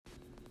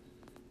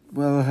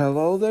Well,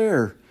 hello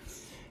there.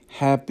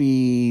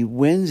 Happy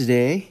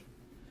Wednesday.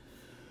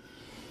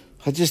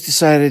 I just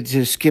decided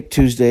to skip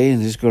Tuesday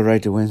and just go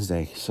right to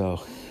Wednesday.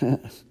 So,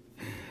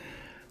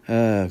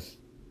 hope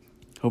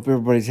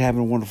everybody's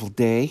having a wonderful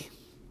day.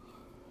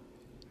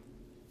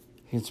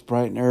 It's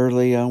bright and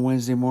early on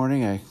Wednesday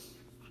morning. I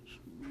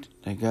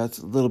got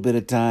a little bit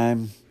of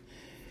time.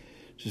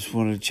 Just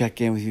wanted to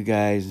check in with you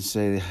guys and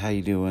say how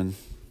you doing.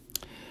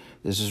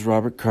 This is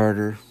Robert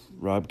Carter,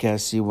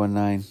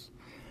 RobcastC19.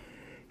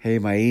 Hey,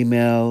 my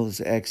email is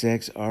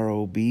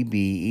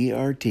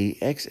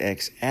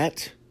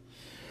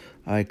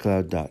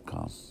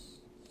xxrobbertxx@icloud.com.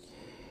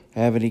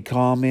 Have any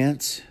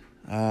comments?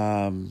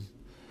 Anybody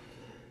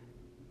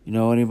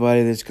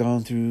that's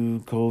gone through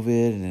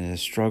COVID and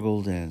has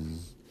struggled and,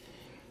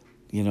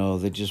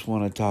 they just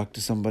want to talk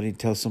to somebody,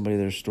 tell somebody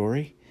their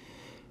story?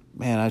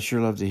 Man, I'd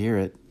sure love to hear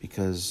it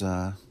because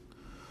I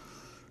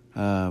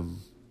know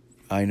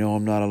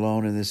I'm not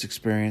alone in this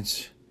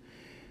experience.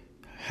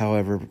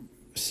 However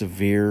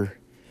severe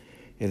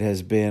it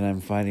has been,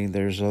 I'm finding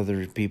there's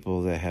other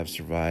people that have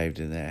survived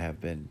and that have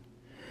been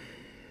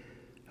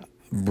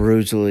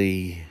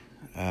brutally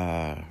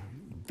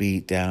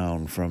beat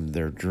down from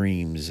their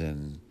dreams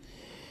and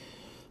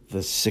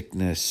the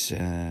sickness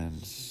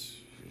and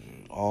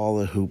all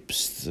the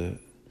hoops, the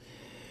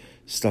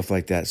stuff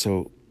like that.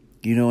 So,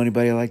 you know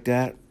anybody like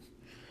that?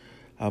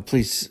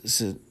 Please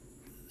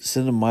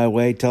send them my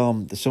way. Tell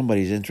them that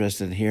somebody's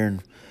interested in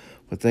hearing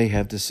what they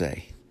have to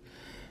say.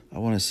 I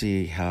want to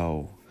see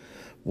how,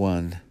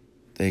 one,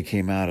 they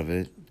came out of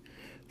it.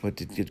 What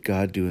did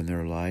God do in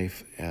their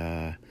life?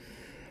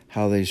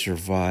 How they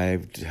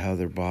survived, how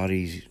their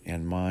bodies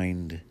and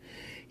mind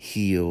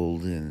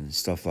healed and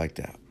stuff like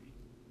that.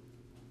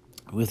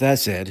 With that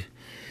said,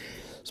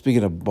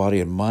 speaking of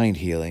body and mind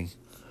healing,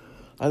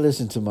 I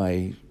listened to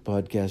my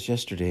podcast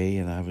yesterday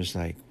and I was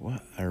like,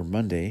 what? Or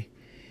Monday,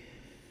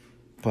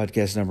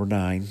 podcast number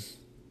 9,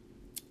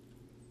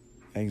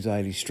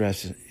 anxiety,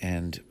 stress,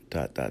 and ...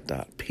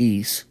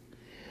 peace.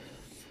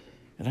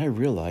 And I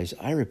realized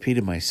I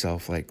repeated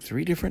myself like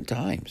 3 different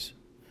times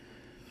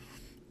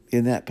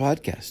in that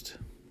podcast.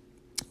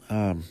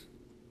 I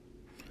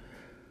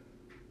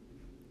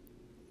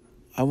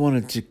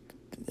wanted to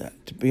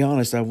be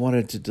honest, I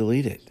wanted to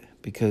delete it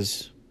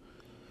because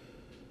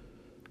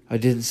I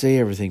didn't say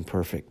everything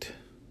perfect.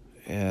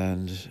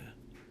 And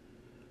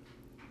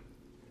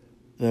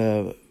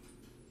the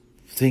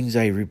things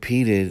I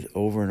repeated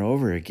over and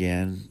over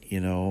again,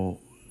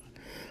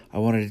 I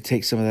wanted to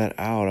take some of that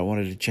out. I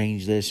wanted to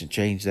change this and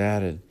change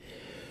that. And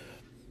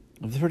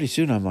pretty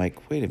soon I'm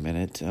like, wait a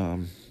minute.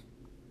 I'm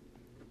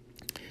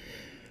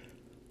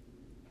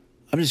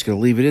just going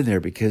to leave it in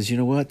there because you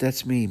know what?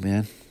 That's me,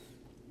 man.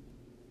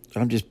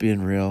 I'm just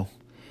being real.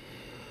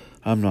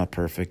 I'm not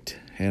perfect.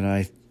 And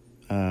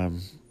I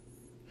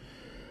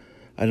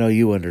know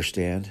you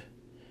understand.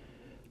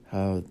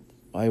 My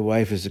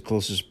wife is the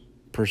closest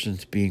person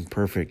to being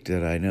perfect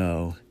that I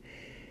know.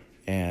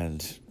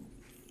 And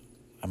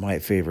I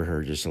might favor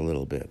her just a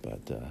little bit,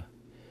 but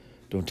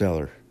don't tell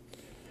her.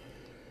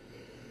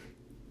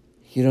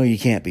 You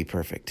can't be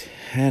perfect.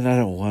 And I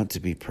don't want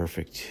to be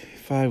perfect.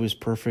 If I was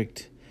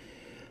perfect,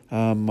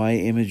 my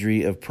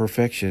imagery of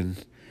perfection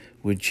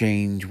would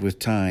change with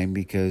time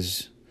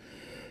because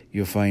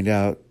you'll find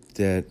out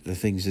that the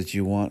things that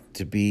you want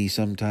to be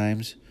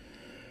sometimes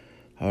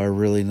are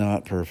really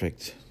not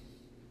perfect.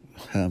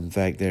 In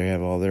fact, they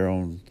have all their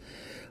own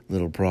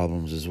little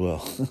problems as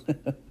well.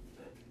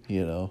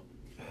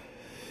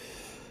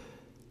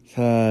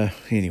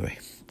 Anyway,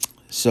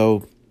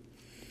 so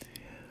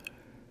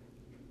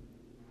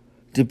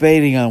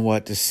debating on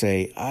what to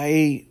say.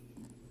 I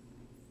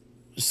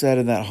sat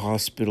in that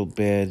hospital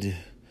bed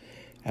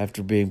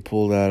after being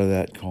pulled out of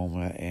that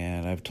coma,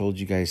 and I've told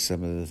you guys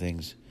some of the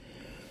things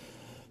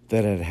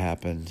that had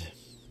happened.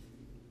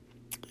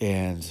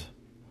 And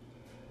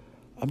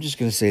I'm just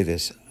going to say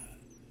this.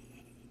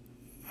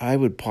 I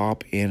would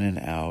pop in and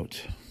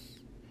out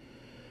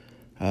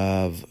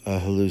of a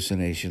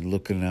hallucination,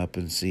 looking up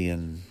and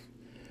seeing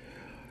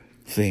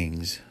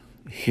things,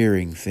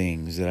 hearing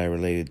things that I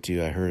related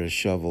to. I heard a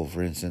shovel,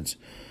 for instance,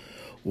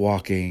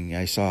 walking.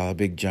 I saw a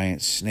big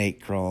giant snake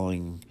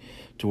crawling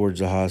towards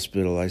the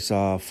hospital. I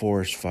saw a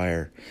forest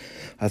fire.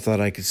 I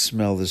thought I could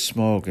smell the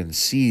smoke and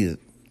see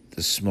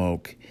the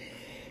smoke.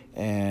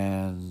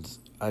 And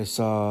I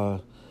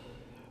saw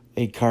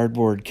a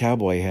cardboard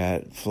cowboy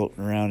hat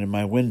floating around in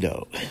my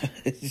window.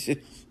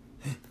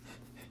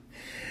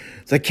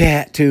 The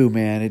cat, too,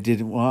 man. It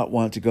did not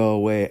want to go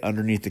away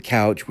underneath the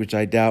couch, which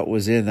I doubt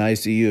was in the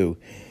ICU.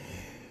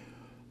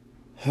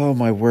 Oh,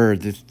 my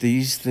word.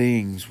 These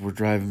things were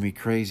driving me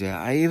crazy.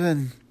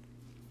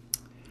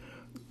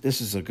 This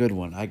is a good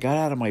one. I got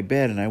out of my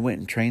bed and I went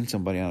and trained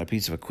somebody on a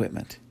piece of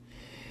equipment.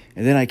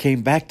 And then I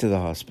came back to the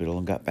hospital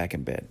and got back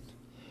in bed.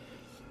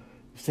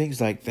 Things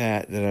like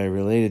that I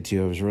related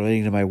to. I was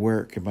relating to my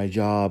work and my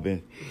job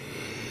and,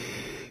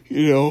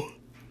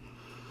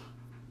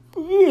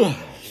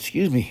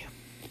 excuse me.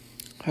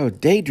 I was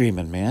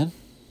daydreaming, man.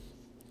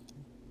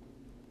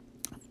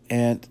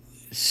 And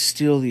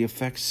still the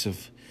effects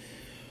of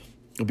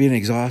being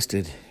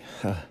exhausted,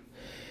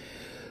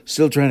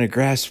 still trying to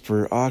grasp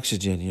for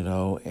oxygen,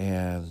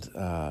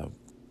 and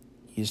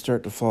you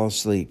start to fall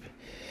asleep.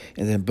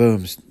 And then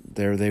boom,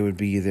 there they would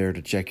be there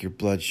to check your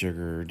blood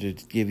sugar or to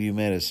give you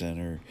medicine,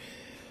 or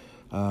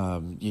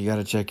you got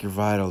to check your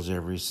vitals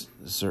every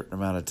certain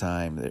amount of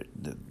time.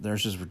 The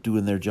nurses were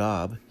doing their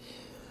job.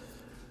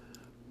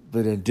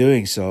 But in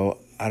doing so,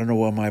 I don't know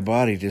why my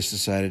body just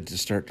decided to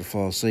start to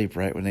fall asleep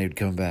right when they would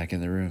come back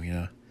in the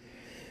room,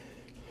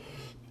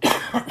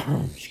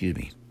 Excuse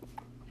me.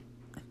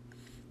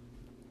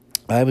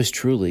 I was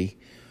truly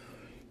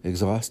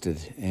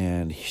exhausted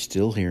and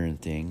still hearing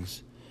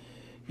things,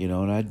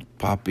 and I'd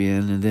pop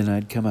in and then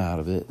I'd come out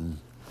of it.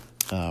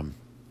 And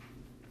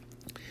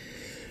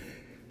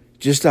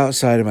just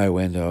outside of my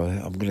window,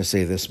 I'm going to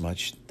say this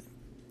much.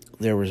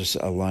 There was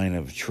a line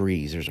of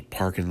trees. There's a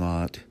parking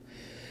lot,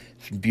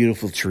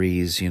 beautiful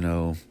trees,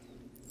 and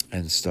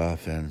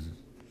stuff. And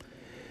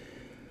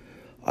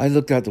I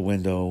looked out the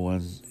window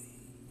one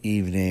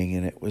evening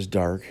and it was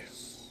dark,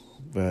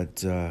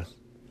 but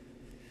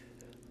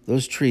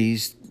those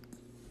trees,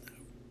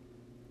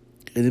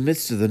 in the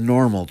midst of the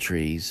normal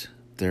trees,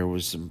 there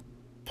was some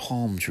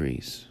palm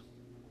trees.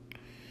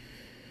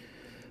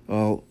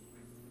 Well,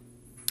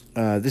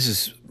 this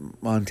is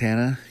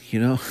Montana,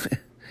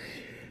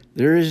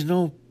 There is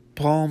no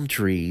palm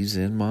trees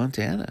in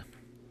Montana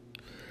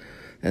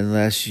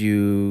unless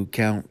you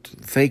count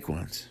fake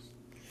ones.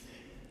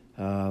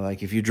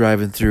 Like if you're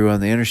driving through on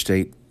the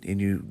interstate and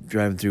you're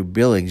driving through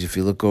Billings, if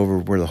you look over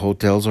where the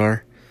hotels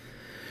are,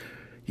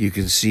 you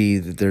can see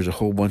that there's a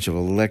whole bunch of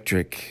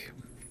electric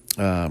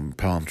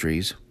palm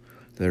trees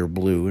that are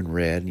blue and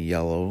red and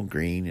yellow and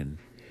green, and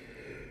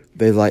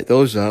they light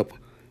those up.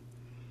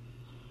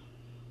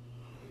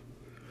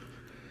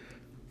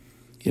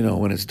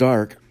 When it's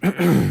dark,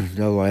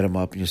 they'll light them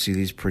up and you'll see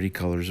these pretty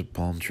colors of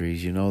palm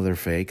trees. They're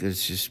fake.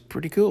 It's just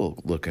pretty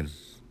cool looking.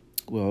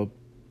 Well,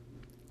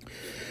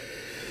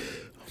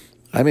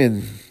 I'm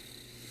in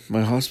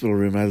my hospital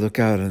room. I look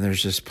out and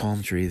there's this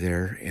palm tree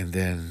there, and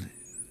then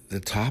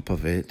the top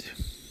of it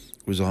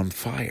was on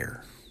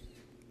fire.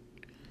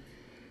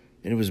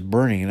 And it was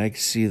burning, and I could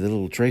see the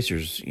little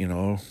tracers,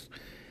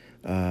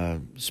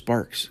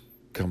 sparks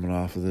coming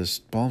off of this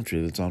palm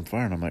tree that's on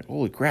fire. And I'm like,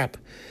 holy crap,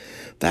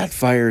 that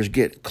fire is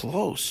getting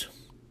close.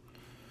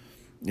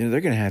 They're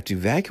going to have to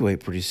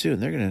evacuate pretty soon.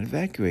 They're going to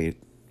evacuate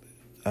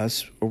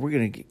us or we're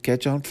going to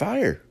catch on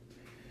fire.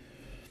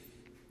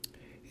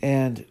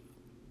 And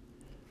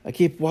I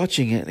keep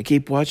watching it,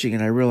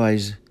 and I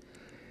realize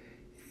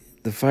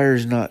the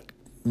fire's not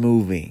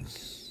moving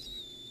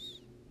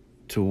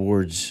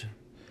towards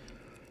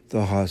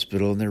the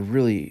hospital, and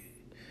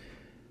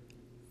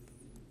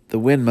the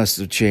wind must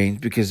have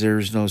changed because there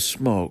was no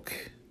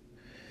smoke.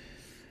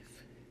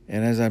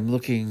 And as I'm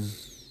looking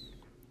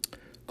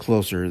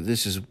closer,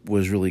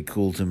 was really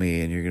cool to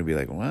me, and you're going to be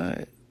like,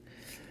 what?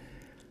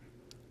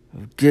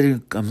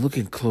 I'm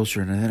looking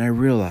closer, and then I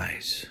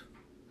realize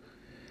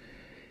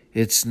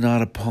it's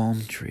not a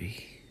palm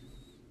tree.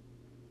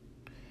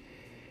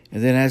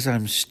 And then as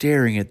I'm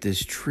staring at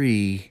this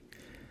tree,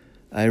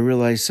 I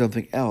realize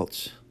something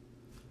else.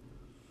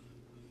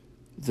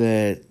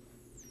 That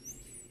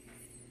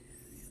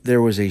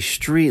there was a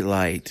street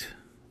light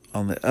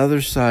on the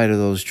other side of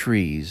those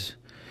trees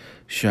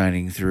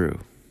shining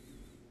through.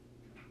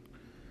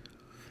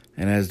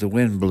 And as the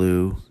wind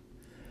blew,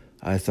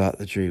 I thought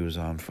the tree was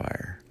on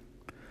fire.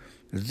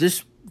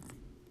 This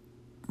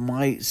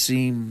might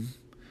seem,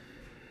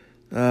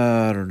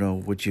 I don't know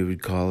what you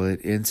would call it,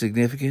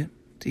 insignificant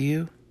to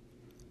you.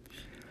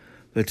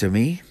 But to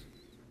me,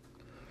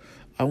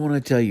 I want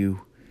to tell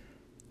you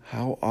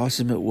how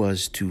awesome it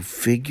was to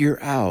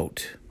figure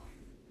out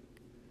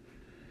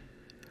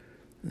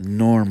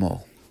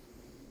normal.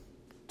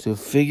 To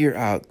figure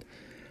out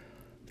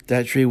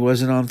that tree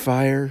wasn't on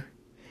fire.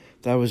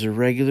 That was a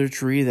regular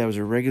tree. That was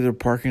a regular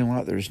parking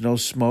lot. There was no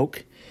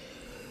smoke.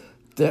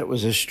 That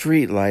was a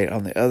street light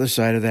on the other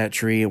side of that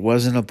tree. It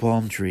wasn't a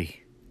palm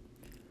tree.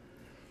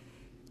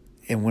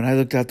 And when I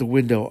looked out the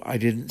window, I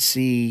didn't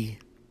see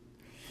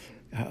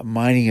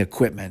mining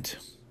equipment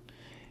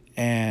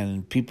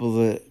and people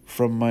that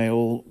from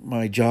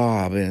my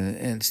job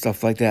and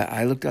stuff like that.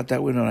 I looked out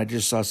that window and I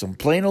just saw some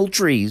plain old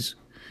trees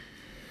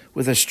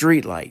with a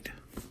street light.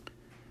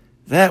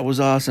 That was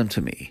awesome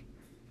to me,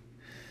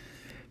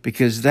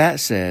 because that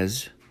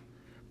says,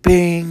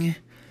 bing,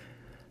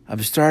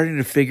 I'm starting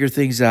to figure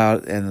things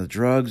out, and the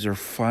drugs are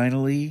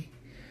finally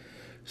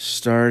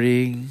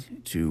starting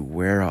to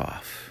wear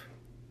off.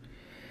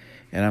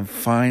 And I'm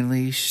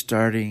finally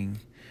starting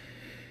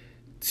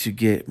to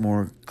get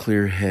more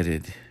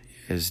clear-headed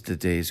as the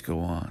days go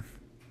on.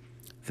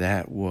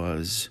 That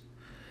was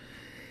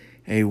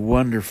a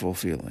wonderful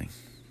feeling.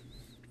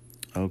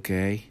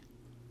 Okay.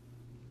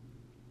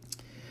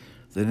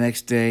 The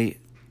next day,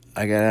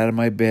 I got out of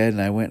my bed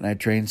and I went and I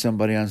trained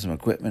somebody on some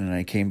equipment, and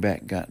I came back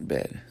and got in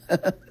bed.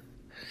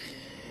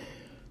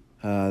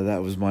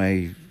 That was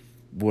my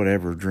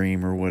whatever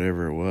dream or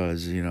whatever it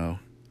was,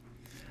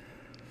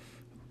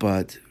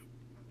 But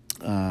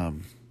the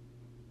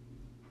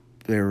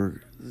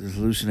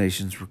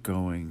hallucinations were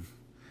going,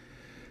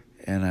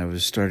 and I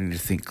was starting to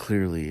think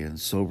clearly and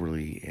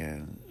soberly,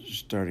 and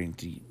starting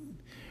to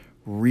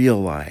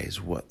realize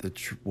what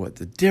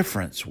the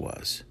difference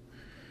was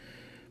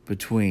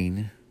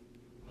between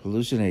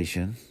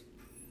hallucination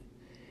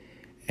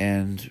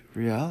and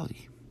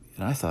reality.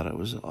 And I thought it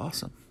was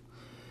awesome,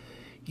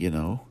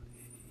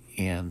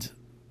 and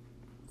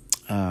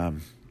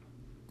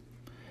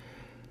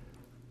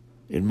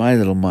in my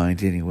little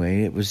mind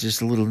anyway, it was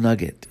just a little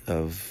nugget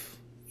of,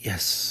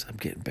 yes, I'm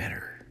getting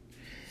better.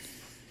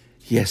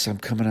 Yes, I'm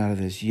coming out of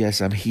this.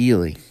 Yes, I'm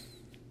healing.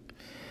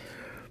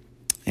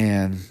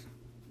 And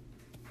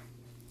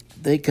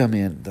they come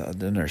in,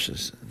 the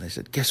nurses, and they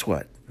said, guess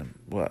what?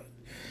 What?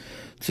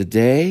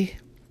 Today,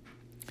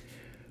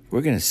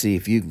 we're going to see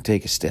if you can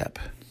take a step.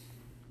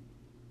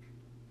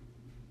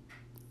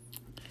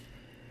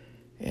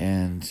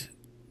 And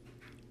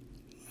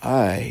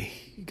I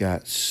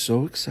got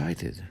so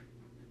excited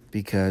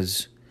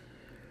because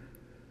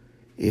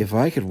if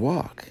I could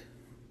walk,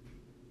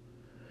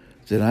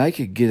 then I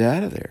could get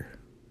out of there.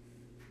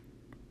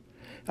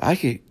 I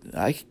could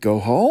go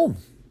home.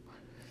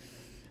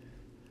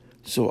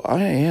 So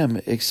I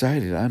am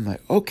excited. I'm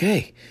like,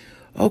 okay,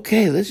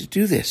 let's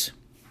do this.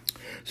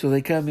 So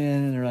they come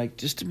in and they're like,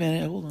 just a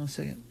minute, hold on a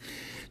second.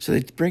 So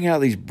they bring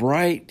out these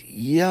bright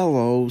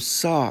yellow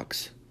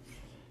socks.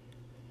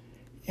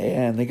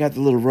 And they got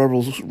the little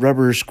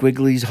rubber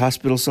squigglies,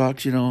 hospital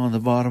socks, on the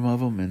bottom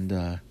of them.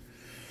 And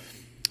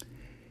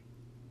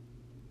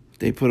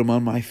they put them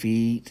on my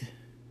feet.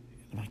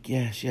 I'm like,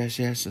 yes.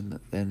 And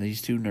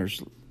these two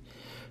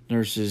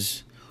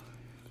nurses,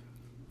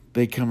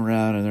 they come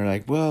around and they're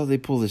like, well, they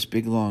pull this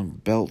big long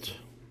belt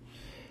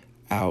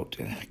out.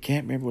 And I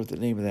can't remember what the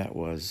name of that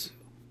was.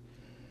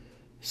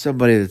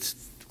 Somebody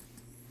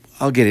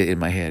I'll get it in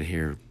my head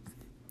here.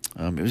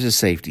 It was a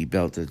safety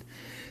belt that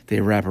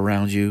they wrap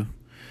around you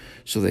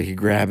so they could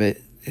grab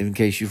it in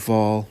case you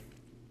fall.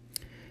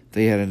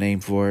 They had a name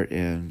for it,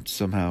 and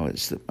somehow it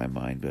slipped my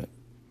mind. But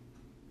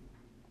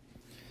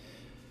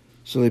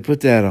so they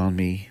put that on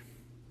me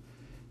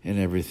and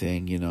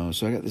everything,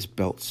 So I got this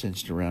belt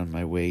cinched around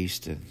my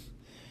waist, and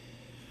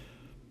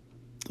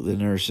the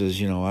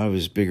nurses, I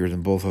was bigger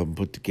than both of them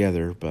put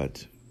together,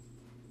 but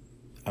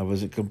I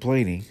wasn't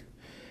complaining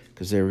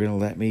because they were going to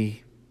let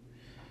me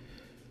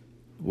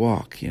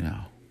walk,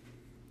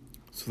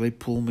 So they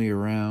pull me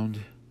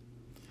around.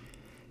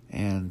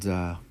 And,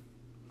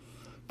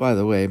 by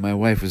the way, my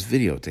wife was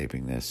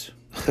videotaping this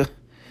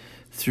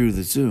through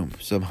the Zoom.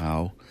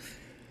 Somehow,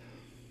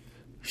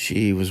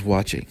 she was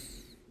watching.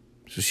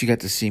 So she got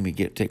to see me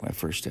take my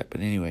first step.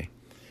 But anyway,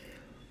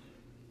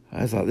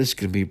 I thought, this is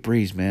going to be a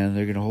breeze, man.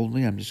 They're going to hold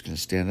me. I'm just going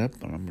to stand up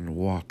and I'm going to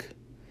walk.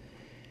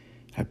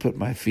 I put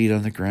my feet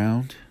on the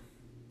ground.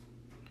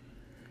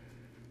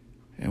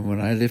 And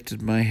when I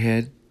lifted my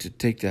head to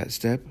take that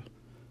step,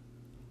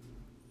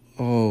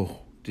 oh,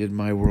 did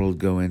my world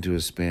go into a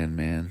spin,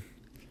 man.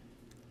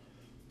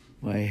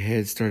 My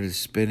head started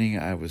spinning.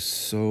 I was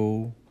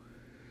so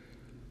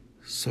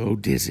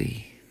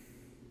dizzy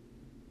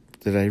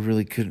that I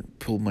really couldn't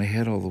pull my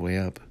head all the way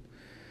up.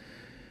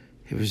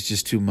 It was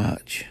just too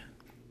much.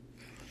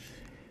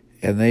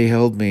 And they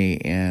held me,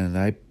 and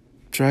I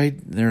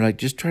tried, and they're like,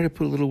 just try to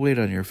put a little weight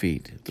on your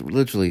feet.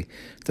 Literally,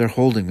 they're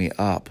holding me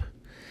up.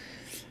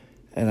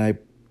 And I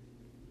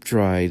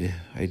tried.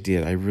 I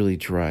did. I really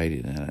tried.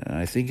 And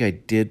I think I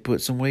did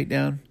put some weight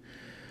down.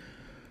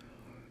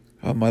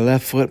 On my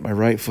left foot, my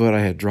right foot, I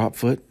had drop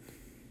foot.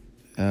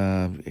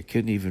 I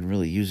couldn't even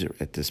really use it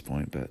at this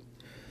point, but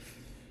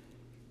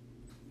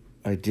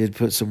I did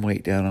put some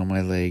weight down on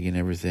my leg and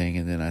everything,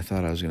 and then I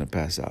thought I was going to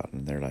pass out.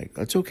 And they're like,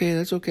 that's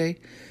okay.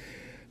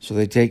 So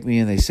they take me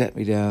and they set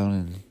me down,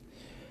 and,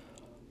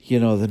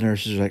 the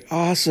nurses are like,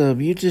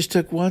 awesome, you just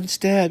took one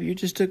step.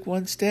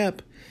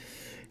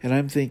 And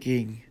I'm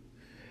thinking,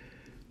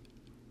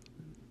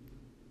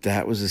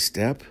 that was a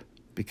step?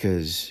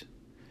 Because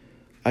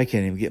I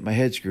can't even get my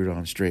head screwed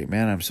on straight.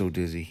 Man, I'm so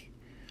dizzy.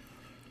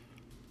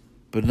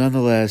 But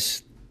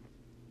nonetheless,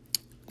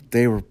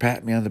 they were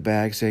patting me on the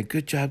back saying,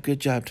 good job.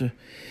 In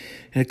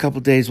a couple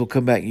of days, we'll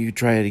come back and you can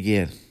try it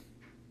again.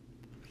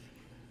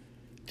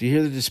 Do you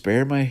hear the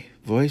despair in my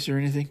voice or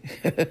anything?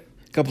 A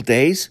couple of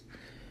days?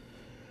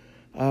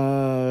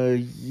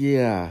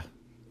 Yeah,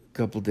 a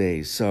couple of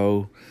days.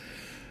 So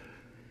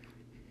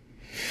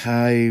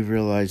I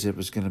realized it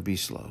was going to be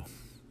slow.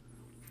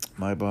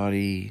 My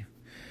body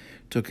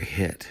took a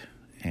hit,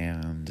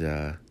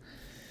 and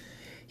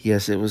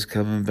yes, it was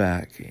coming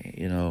back,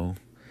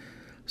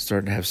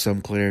 starting to have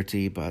some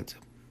clarity, but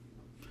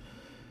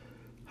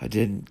I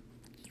didn't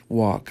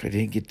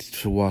get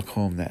to walk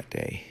home that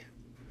day.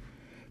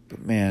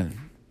 But man,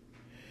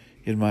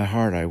 in my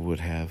heart I would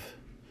have.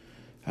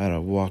 I'd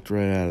have walked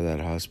right out of that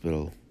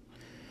hospital,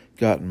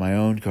 got in my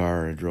own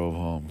car and drove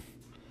home.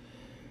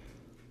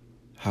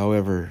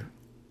 However,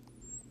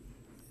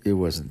 it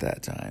wasn't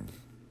that time.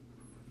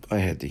 I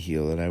had to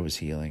heal, and I was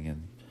healing,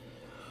 and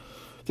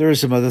there are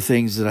some other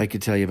things that I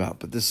could tell you about,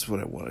 but this is what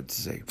I wanted to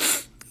say.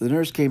 the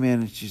nurse came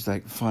in and she's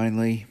like,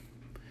 finally,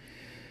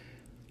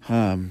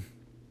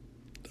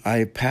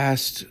 I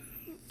passed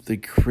the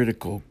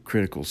critical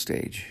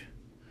stage.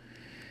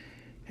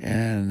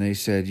 And they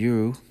said,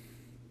 you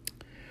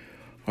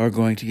are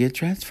going to get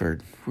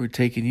transferred. We're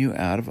taking you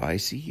out of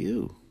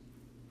ICU.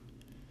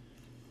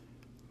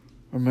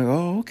 I'm like,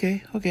 oh,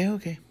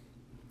 okay.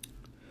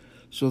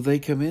 So they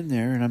come in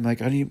there, and I'm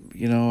like, I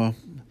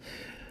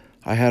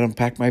had them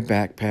pack my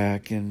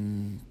backpack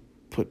and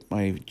put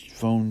my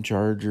phone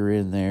charger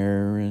in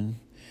there, and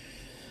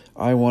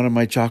I wanted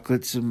my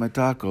chocolates and my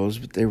tacos,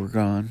 but they were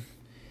gone.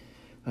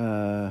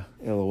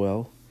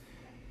 LOL.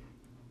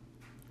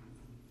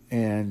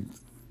 And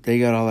they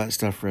got all that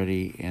stuff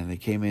ready, and they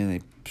came in,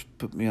 they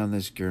put me on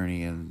this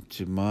gurney, and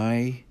to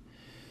my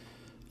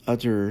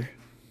utter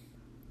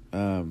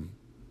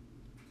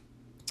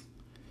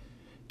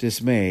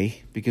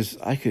dismay, because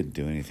I couldn't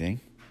do anything.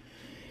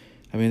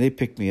 I mean, they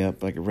picked me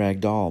up like a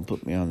rag doll and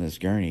put me on this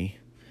gurney,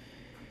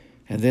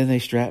 and then they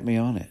strapped me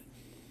on it.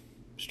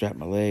 Strapped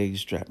my legs,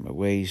 strapped my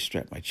waist,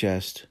 strapped my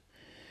chest,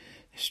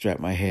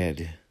 strapped my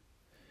head.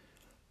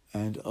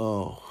 And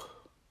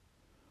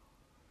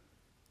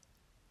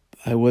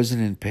I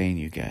wasn't in pain,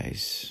 you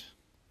guys,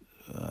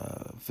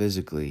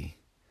 physically.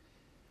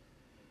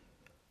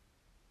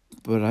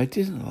 But I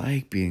didn't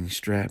like being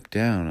strapped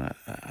down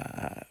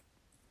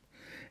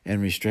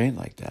and restrained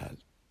like that.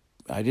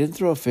 I didn't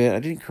throw a fit. I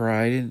didn't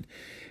cry. I didn't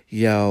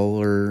yell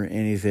or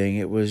anything.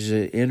 It was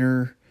an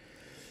inner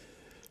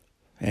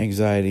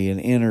anxiety, an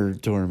inner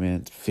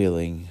torment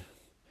feeling.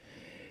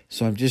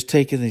 So I'm just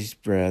taking these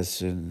breaths,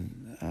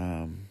 and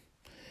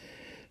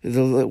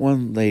the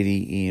one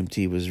lady,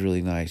 EMT, was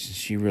really nice, and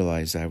she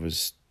realized I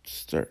was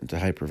starting to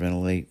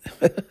hyperventilate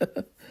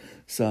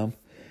some,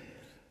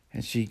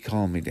 and she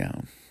calmed me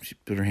down. She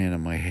put her hand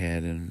on my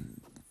head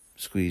and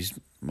squeezed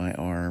my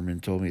arm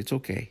and told me, it's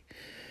okay.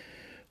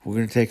 We're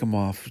going to take them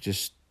off.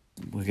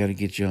 We got to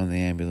get you on the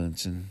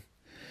ambulance, and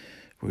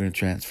we're going to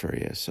transfer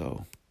you.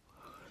 So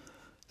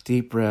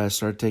deep breaths,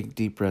 started taking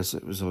deep breaths.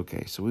 It was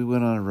okay. So we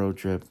went on a road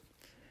trip.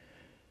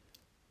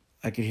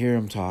 I could hear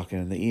them talking,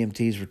 and the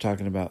EMTs were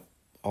talking about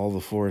all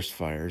the forest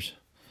fires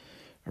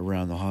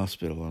around the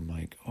hospital. I'm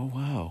like, oh,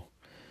 wow.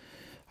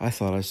 I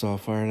thought I saw a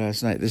fire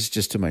last night. This is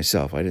just to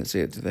myself. I didn't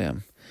say it to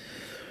them.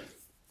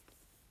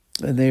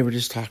 And they were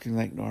just talking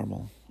like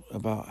normal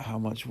about how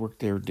much work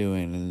they were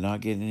doing and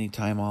not getting any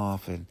time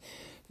off and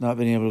not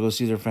being able to go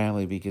see their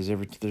family because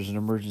there's an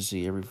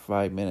emergency every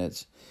 5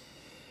 minutes,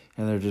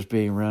 and they're just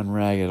being run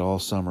ragged all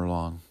summer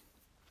long.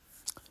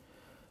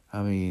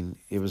 I mean,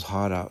 it was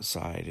hot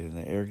outside, and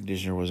the air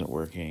conditioner wasn't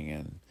working,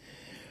 and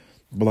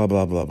blah,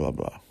 blah, blah, blah,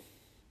 blah.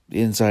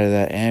 The inside of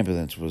that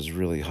ambulance was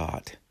really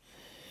hot,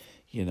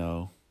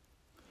 And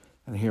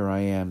here I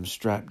am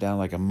strapped down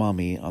like a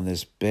mummy on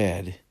this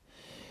bed,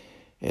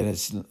 and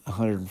it's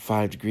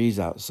 105 degrees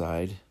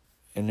outside,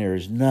 and there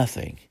is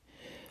nothing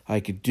I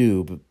could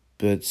do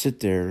but sit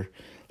there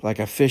like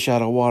a fish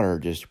out of water,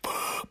 just,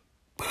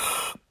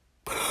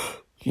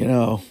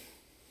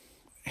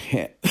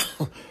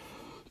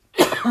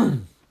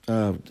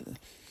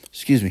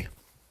 excuse me.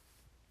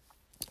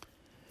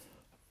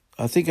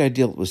 I think I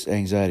dealt with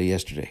anxiety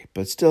yesterday,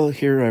 but still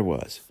here I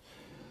was.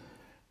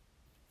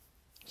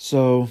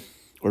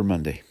 Or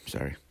Monday,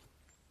 sorry.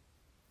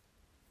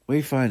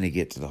 We finally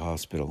get to the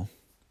hospital,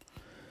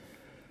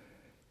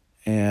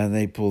 and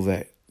they pull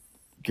that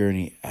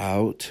gurney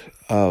out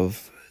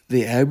of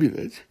the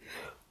ambulance.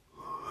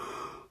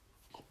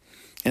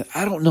 And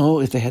I don't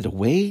know if they had to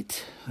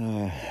wait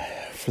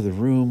for the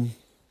room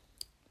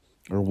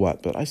or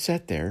what, but I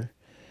sat there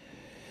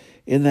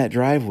in that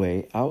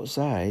driveway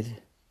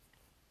outside,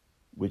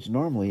 which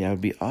normally I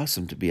would be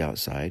awesome to be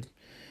outside,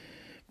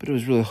 but it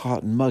was really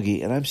hot and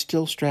muggy, and I'm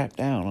still strapped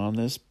down on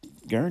this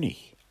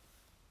gurney.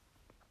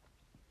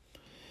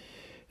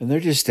 And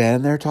they're just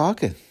standing there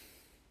talking.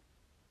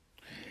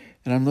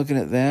 And I'm looking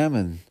at them,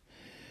 and,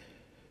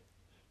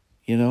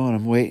 and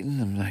I'm waiting.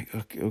 I'm like,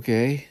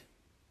 okay.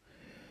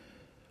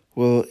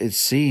 Well, it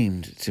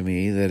seemed to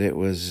me that it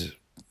was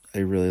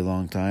a really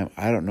long time.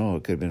 I don't know.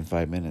 It could have been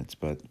 5 minutes,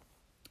 but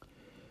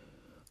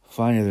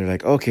finally they're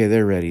like, okay,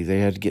 they're ready. They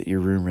had to get your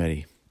room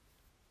ready.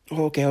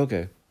 Oh,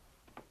 okay.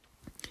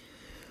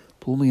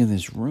 Pull me in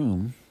this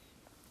room,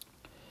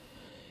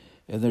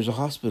 and there's a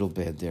hospital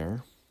bed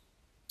there.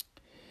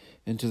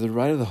 And to the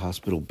right of the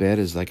hospital bed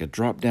is like a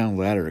drop-down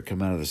ladder to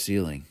come out of the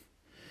ceiling.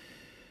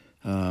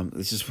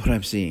 This is what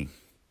I'm seeing.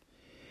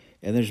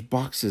 And there's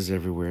boxes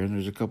everywhere, and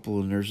there's a couple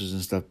of nurses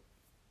and stuff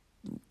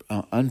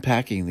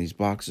unpacking these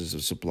boxes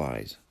of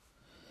supplies.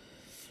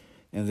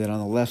 And then on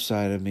the left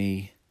side of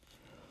me,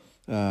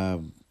 they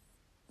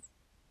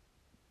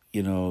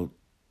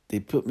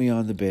put me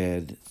on the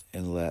bed,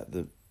 and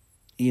the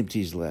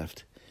EMTs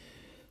left.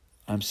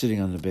 I'm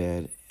sitting on the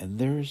bed, and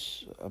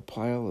there's a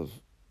pile of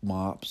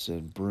mops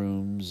and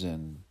brooms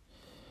and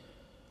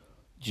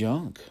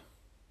junk.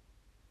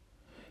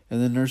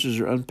 And the nurses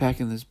are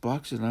unpacking this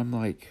box, and I'm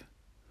like,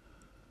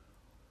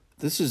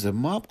 this is a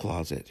mop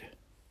closet.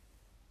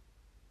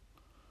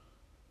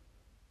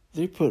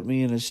 They put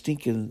me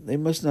in they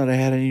must not have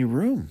had any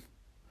room.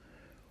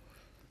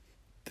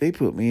 They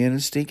put me in a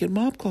stinking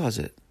mop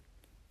closet.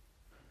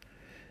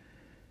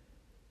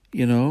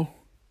 You know,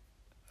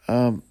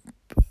 on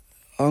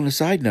a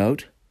side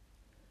note,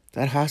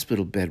 that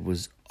hospital bed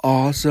was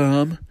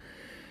awesome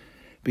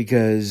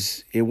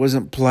because it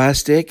wasn't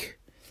plastic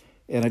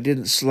and I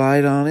didn't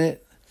slide on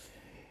it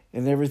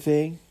and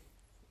everything.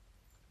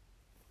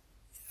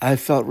 I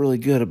felt really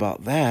good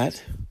about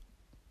that.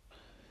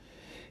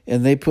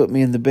 And they put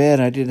me in the bed.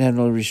 I didn't have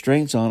no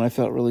restraints on. I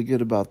felt really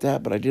good about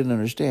that, but I didn't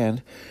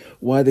understand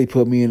why they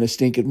put me in a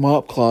stinking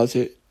mop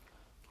closet.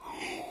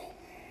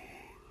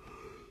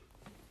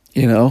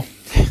 You know,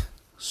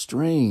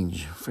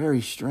 strange,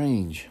 very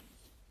strange.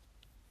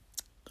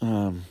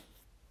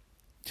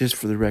 Just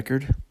for the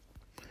record,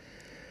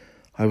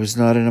 I was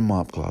not in a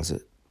mop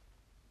closet.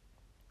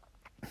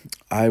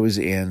 I was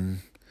in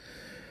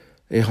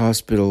a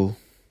hospital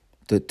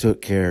that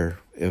took care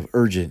of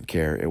urgent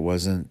care. It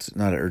wasn't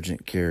not an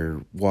urgent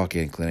care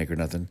walk-in clinic or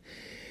nothing.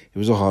 It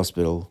was a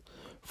hospital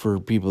for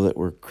people that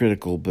were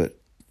critical but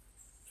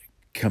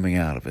coming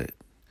out of it.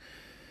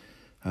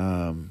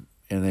 And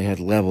they had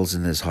levels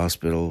in this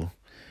hospital.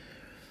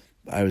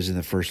 I was in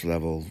the first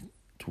level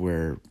to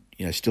where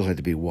I still had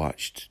to be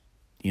watched.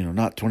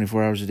 Not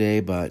 24 hours a day,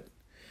 but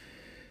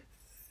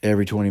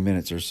every 20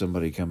 minutes there's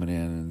somebody coming in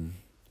and,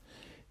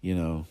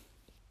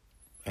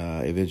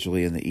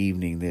 eventually in the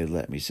evening they'd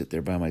let me sit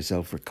there by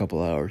myself for a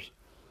couple hours.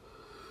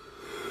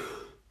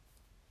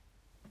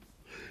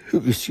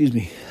 Excuse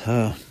me.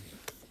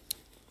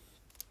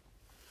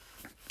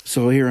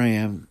 So here I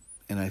am,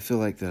 and I feel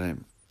like that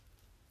I'm,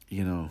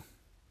 in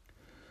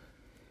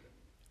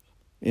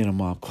a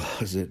mop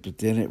closet, but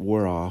then it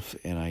wore off,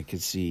 and I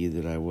could see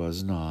that I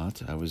was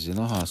not. I was in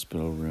a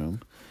hospital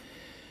room.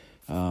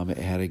 It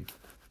had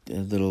a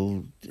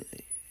little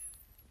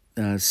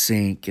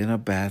sink and a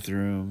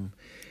bathroom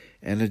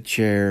and a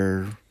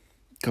chair,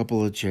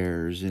 couple of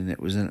chairs, and it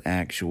was an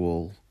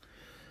actual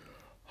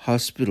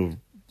hospital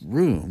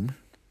room.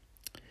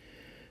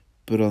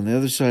 But on the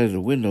other side of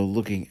the window,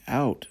 looking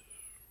out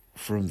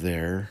from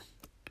there,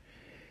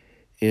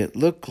 it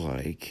looked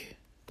like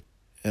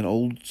an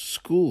old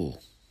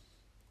school.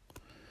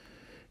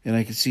 And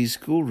I could see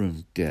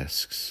schoolroom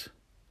desks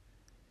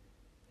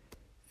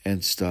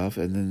and stuff.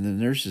 And then the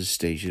nurse's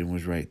station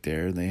was right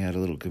there. And they had a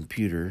little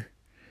computer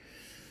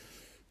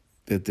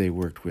that they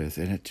worked with.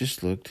 And it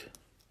just looked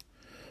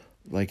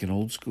like an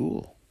old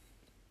school.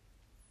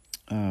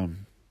 I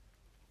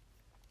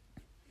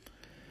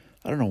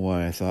don't know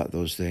why I thought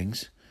those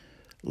things.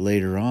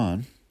 Later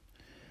on,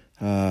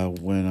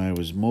 when I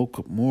was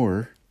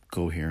more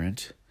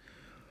coherent,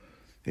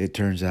 it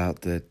turns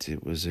out that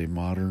it was a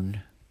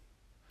modern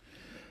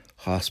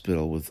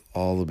hospital with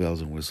all the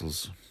bells and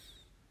whistles.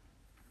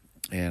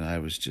 And I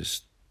was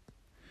just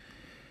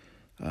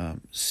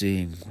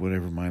seeing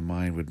whatever my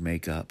mind would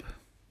make up.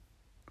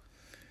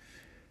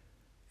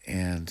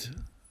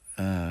 And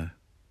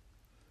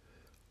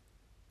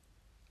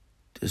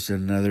just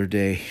another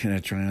day in a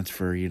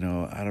transfer. I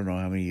don't know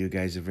how many of you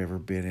guys have ever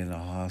been in a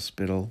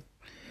hospital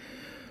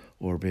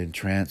or been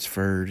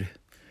transferred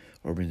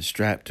or been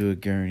strapped to a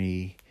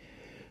gurney.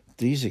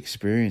 These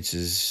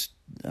experiences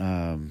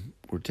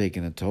were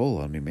taking a toll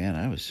on me, man.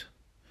 I was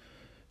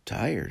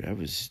tired. I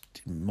was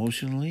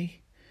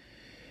emotionally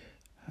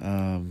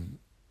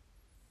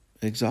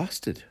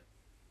exhausted.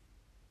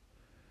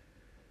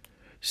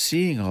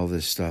 Seeing all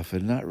this stuff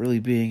and not really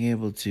being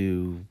able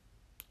to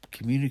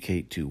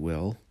communicate too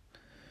well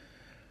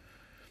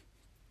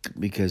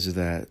because of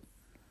that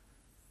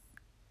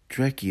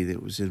Trekkie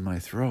that was in my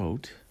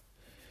throat,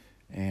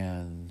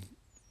 and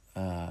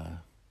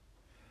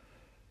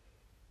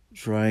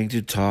trying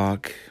to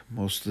talk.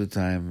 Most of the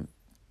time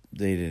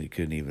they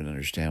couldn't even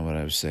understand what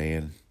I was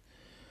saying.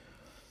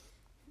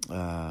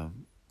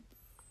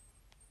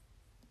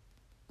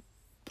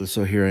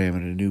 So here I am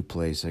in a new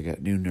place. I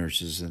got new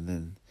nurses, and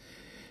then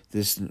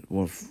this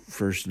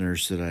first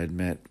nurse that I had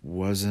met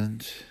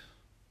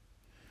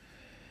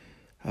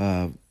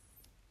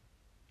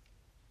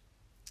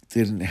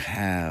didn't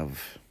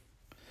have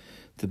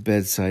the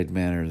bedside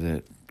manner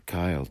that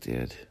Kyle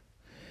did.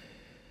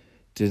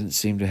 Didn't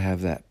seem to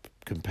have that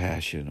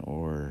compassion,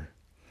 or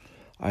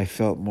I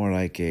felt more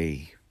like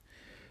a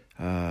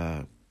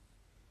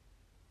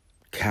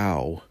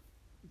cow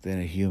than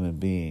a human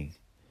being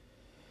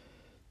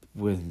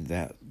when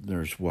that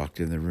nurse walked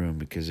in the room,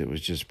 because it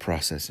was just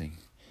processing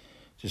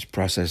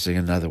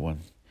another one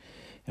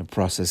and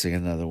processing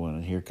another one,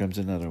 and here comes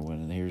another one,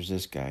 and here's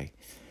this guy.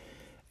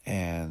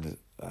 And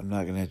I'm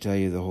not going to tell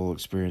you the whole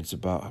experience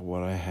about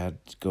what I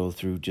had to go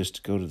through just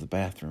to go to the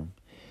bathroom.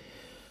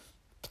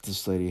 But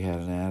this lady had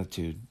an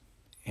attitude,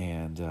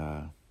 and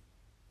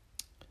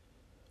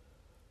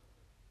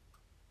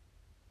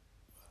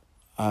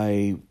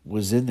I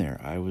was in there.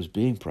 I was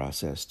being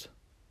processed.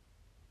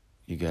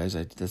 You guys,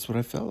 that's what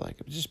I felt like.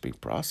 I was just being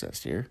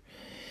processed here.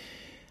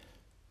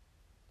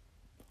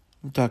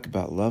 I'm talking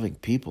about loving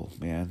people,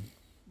 man.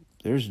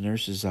 There's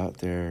nurses out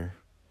there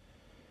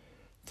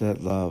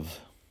that love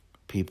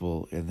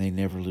people, and they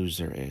never lose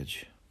their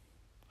edge.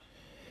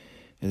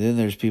 And then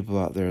there's people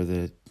out there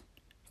that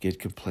get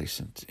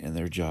complacent in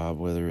their job,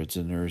 whether it's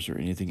a nurse or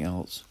anything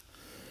else,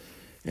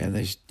 and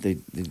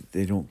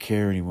they don't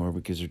care anymore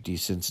because they're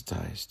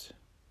desensitized.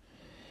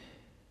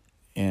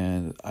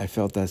 And I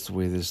felt that's the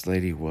way this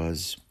lady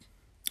was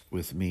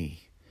with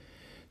me.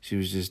 She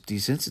was just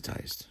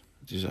desensitized.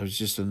 I was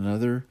just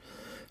another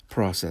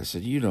process.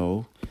 And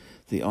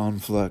the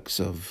influx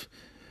of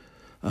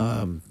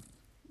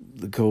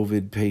the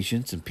COVID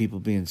patients and people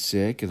being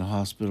sick in the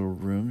hospital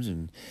rooms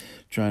and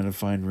trying to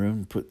find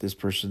room, put this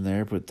person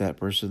there, put that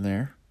person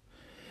there.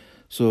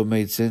 So it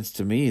made sense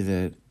to me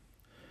that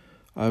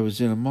I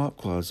was in a mop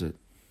closet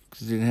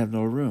because I didn't have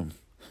no room.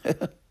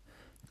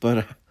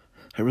 But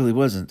I really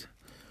wasn't.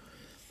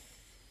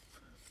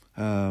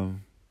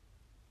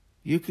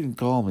 You can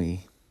call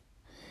me,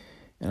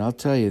 and I'll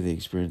tell you the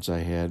experience I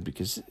had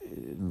because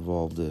it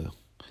involved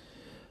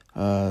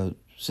a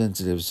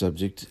sensitive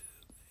subject,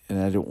 and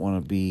I don't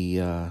want to be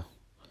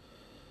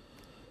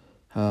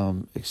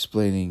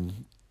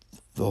explaining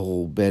the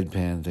whole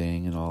bedpan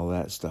thing and all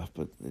that stuff,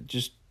 but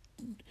just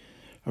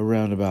a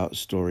roundabout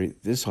story.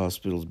 This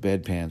hospital's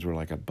bedpans were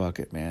like a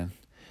bucket, man,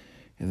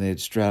 and they'd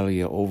straddle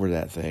you over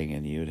that thing,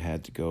 and you'd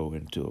had to go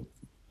into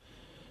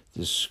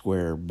this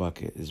square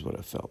bucket is what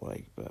it felt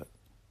like. But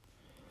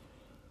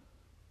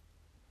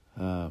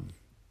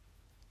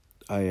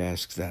I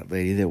asked that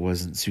lady that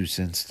wasn't too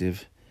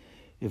sensitive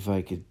if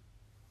I could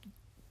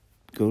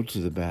go to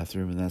the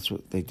bathroom, and that's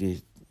what they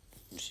did.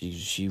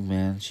 She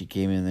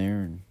came in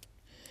there and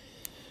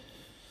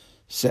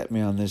set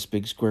me on this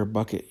big square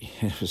bucket.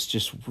 It was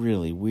just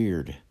really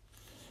weird.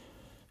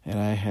 And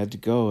I had to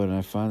go, and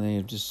I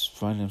finally just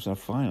find myself,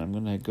 fine, I'm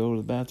going to go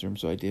to the bathroom.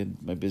 So I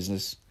did my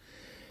business.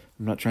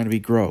 I'm not trying to be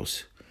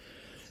gross.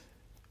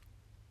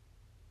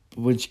 But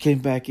when she came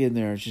back in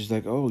there, she's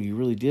like, oh, you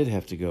really did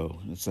have to go.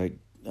 And it's like,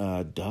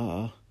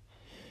 duh.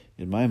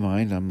 In my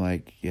mind, I'm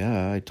like,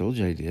 yeah, I told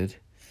you I did.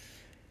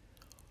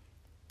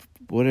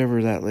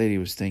 Whatever that lady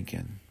was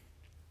thinking.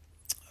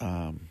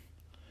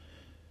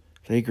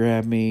 They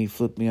grabbed me,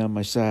 flipped me on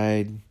my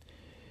side.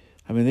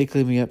 I mean, they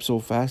cleaned me up so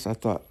fast, I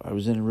thought I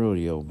was in a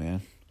rodeo,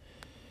 man.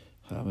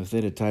 If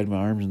they'd have tied my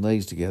arms and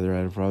legs together,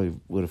 I probably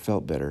would have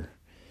felt better.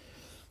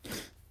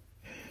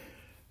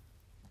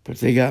 But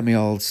they got me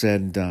all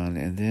said and done.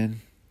 And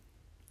then,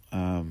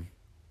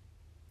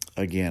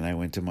 again, I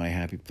went to my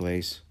happy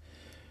place.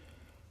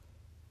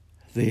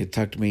 They had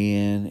tucked me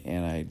in,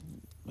 and I,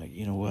 like,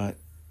 you know what?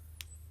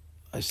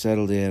 I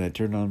settled in. I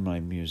turned on my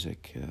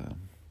music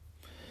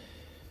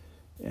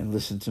and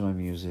listened to my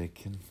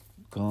music and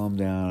calmed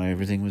down.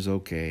 Everything was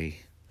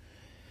okay.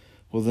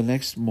 Well, the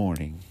next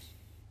morning,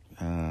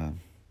 I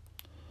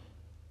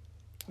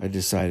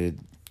decided,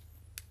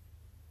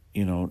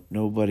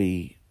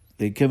 nobody...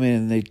 They'd come in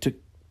and they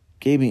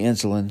gave me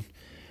insulin,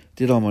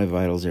 did all my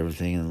vitals,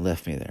 everything, and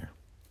left me there.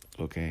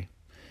 Okay?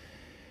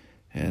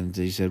 And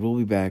they said, we'll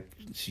be back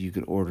so you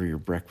can order your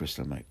breakfast.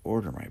 I'm like,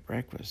 order my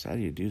breakfast? How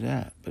do you do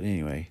that? But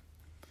anyway,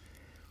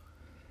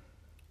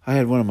 I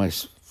had one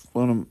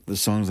of the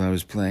songs I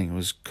was playing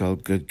was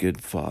called Good,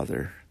 Good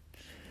Father.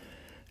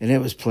 And it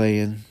was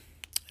playing,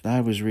 and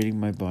I was reading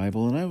my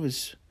Bible, and I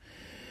was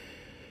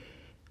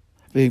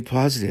being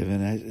positive,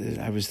 and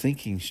I was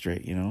thinking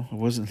straight, I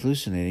wasn't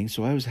hallucinating,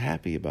 so I was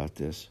happy about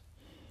this.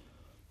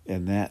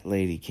 And that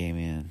lady came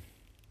in,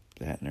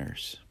 that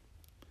nurse.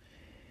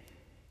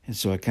 And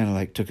so I kind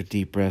of took a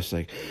deep breath,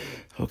 like,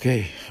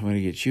 okay, I'm going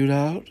to get chewed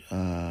out.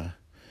 Is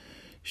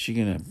she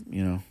going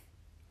to,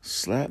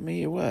 slap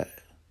me or what?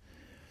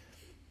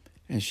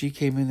 And she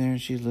came in there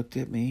and she looked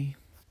at me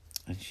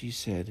and she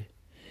said,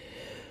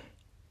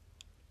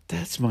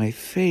 that's my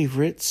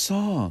favorite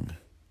song.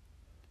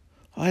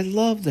 I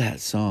love that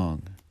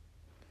song.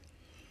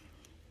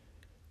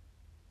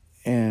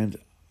 And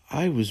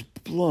I was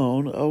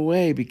blown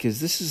away because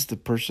this is the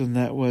person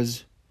that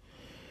was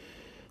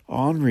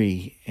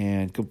ornery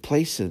and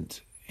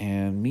complacent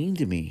and mean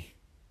to me.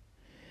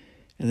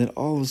 And then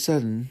all of a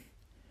sudden,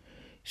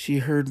 she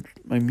heard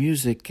my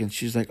music and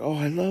she's like, oh,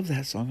 I love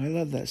that song. I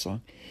love that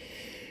song.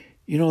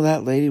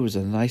 That lady was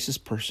the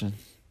nicest person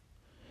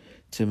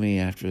to me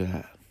after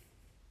that.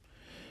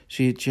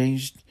 She had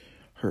changed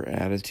her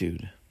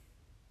attitude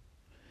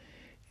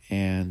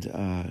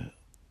and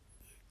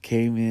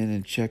came in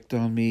and checked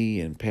on me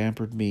and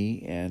pampered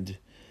me, and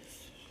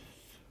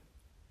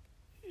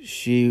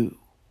she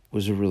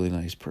was a really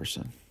nice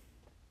person.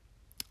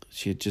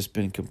 She had just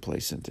been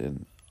complacent,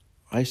 and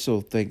I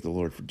so thank the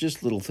Lord for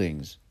just little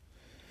things.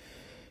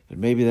 And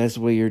maybe that's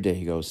the way your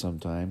day goes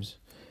sometimes.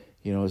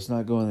 It's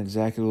not going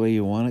exactly the way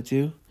you want it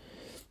to.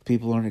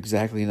 People aren't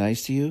exactly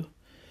nice to you.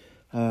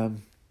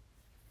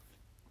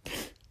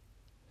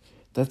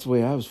 That's the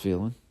way I was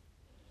feeling.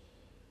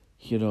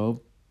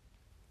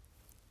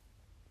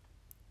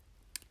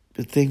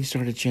 But things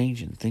started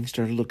changing. Things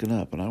started looking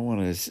up. And I want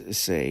to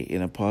say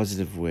in a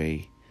positive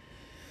way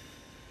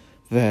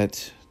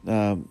that,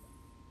 when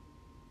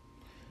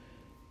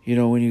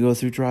you go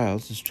through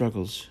trials and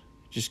struggles,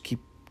 just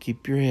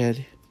keep your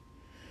head.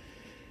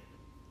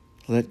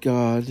 Let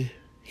God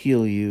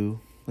heal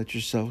you. Let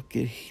yourself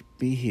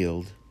be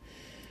healed.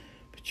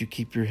 But you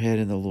keep your head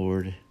in the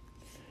Lord,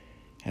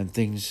 and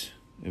things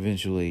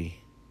eventually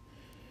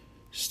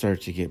start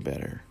to get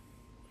better.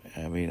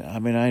 I mean,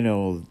 I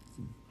know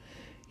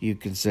you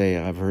can say,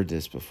 I've heard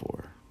this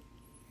before,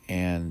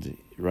 and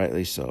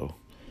rightly so,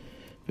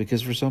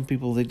 because for some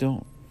people, they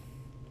don't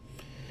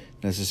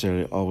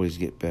necessarily always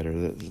get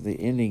better. The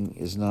ending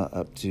is not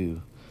up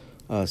to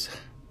us.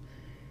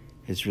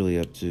 It's really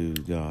up to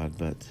God,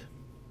 but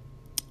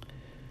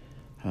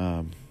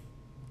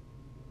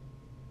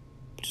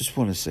just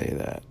want to say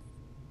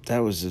that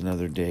was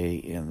another day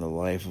in the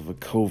life of a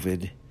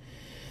COVID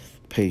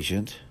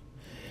patient,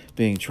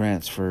 being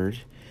transferred,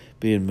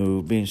 being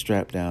moved, being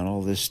strapped down,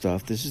 all this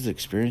stuff. This is the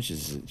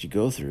experiences that you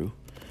go through.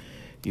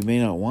 You may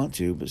not want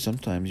to, but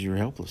sometimes you're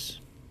helpless.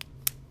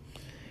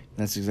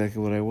 That's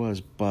exactly what I was,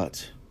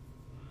 but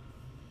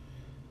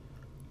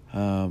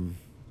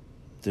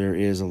there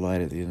is a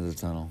light at the end of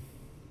the tunnel.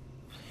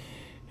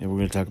 And we're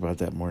going to talk about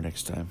that more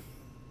next time.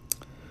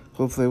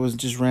 Hopefully I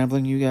wasn't just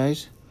rambling, you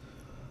guys.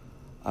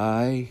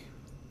 I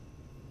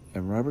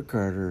am Robert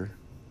Carter.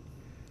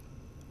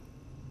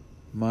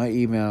 My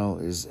email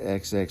is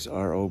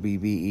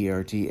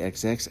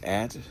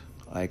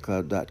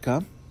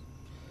xxrobbertxx@icloud.com.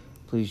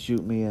 Please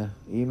shoot me an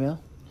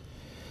email,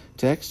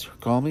 text,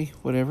 call me,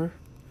 whatever.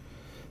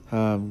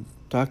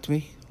 Talk to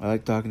me. I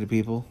like talking to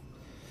people.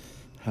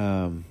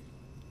 God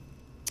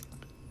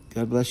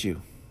bless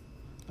you.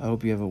 I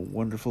hope you have a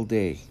wonderful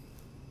day.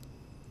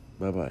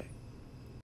 Bye-bye.